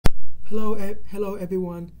Hello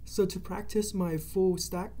everyone. So to practice my full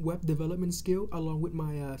stack web development skill along with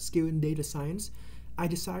my skill in data science, I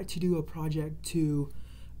decided to do a project to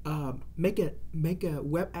make a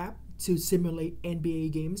web app to simulate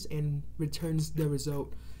NBA games and returns the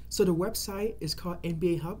result. So the website is called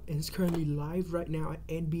NBA Hub and it's currently live right now at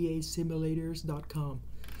nbasimulators.com.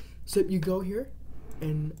 So if you go here,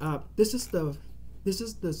 and this is the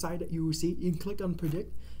site that you will see. You can click on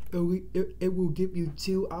predict. It will give you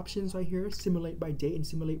two options right here: simulate by date and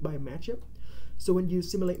simulate by matchup. So when you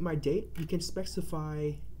simulate by date, you can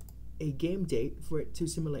specify a game date for it to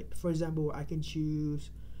simulate. For example, I can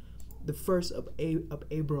choose the 1st of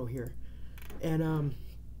April here, and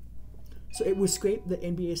so it will scrape the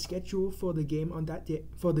NBA schedule for the game on that day,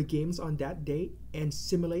 for the games on that date, and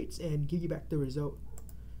simulates and give you back the result.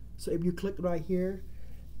 So if you click right here,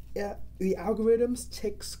 yeah, the algorithms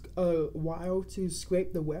takes a while to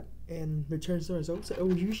scrape the web and returns the result. So it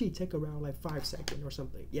will usually take around like 5 seconds or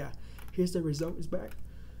something. Yeah, here's the result is back.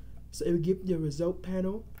 So it will give the result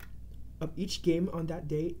panel of each game on that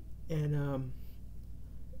date, and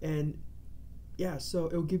yeah, so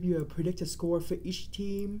it will give you a predicted score for each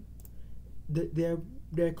team, their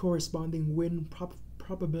corresponding win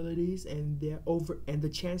probabilities, and the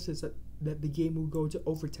chances that the game will go to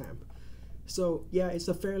overtime. So yeah, it's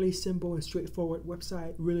a fairly simple and straightforward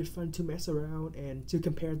website, really fun to mess around and to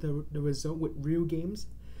compare the result with real games.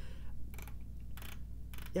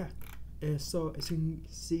 Yeah, and so as you can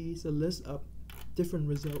see, it's a list of different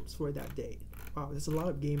results for that day. Wow, there's a lot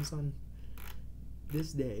of games on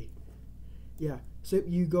this day. Yeah, so if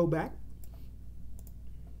you go back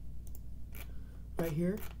right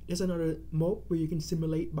here, there's another mode where you can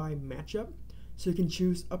simulate by matchup. So you can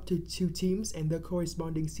choose up to 2 teams and their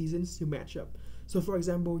corresponding seasons to match up. So for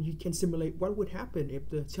example, you can simulate what would happen if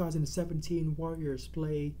the 2017 Warriors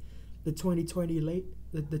play the 2020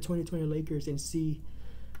 Lakers and see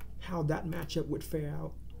how that matchup would fare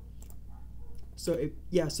out. So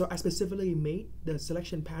so I specifically made the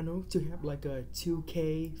selection panel to have like a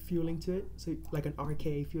 2K feeling to it, so like an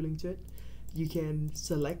RK feeling to it. You can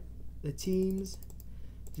select the teams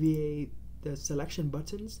via the selection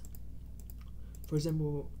buttons. For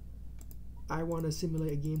example, I want to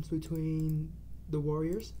simulate games between the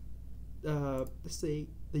Warriors. Let's say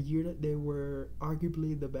the year that they were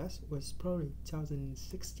arguably the best was probably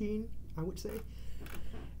 2016, I would say,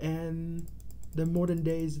 and the modern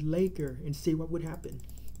days Laker, and see what would happen.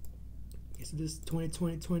 Okay, so this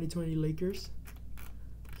 2020 Lakers.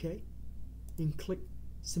 Okay, you can click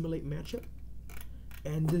simulate matchup,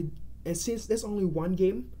 and since there's only one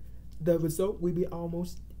game, the result will be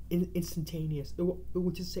almost instantaneous. It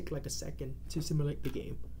will just take like a second to simulate the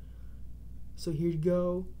game. So here you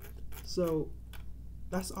go. So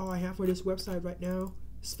that's all I have for this website right now.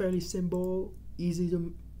 It's fairly simple, easy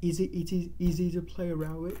to play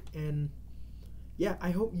around with, and yeah,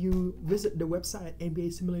 I hope you visit the website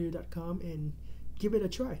nbasimulator.com and give it a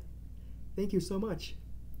try. Thank you so much.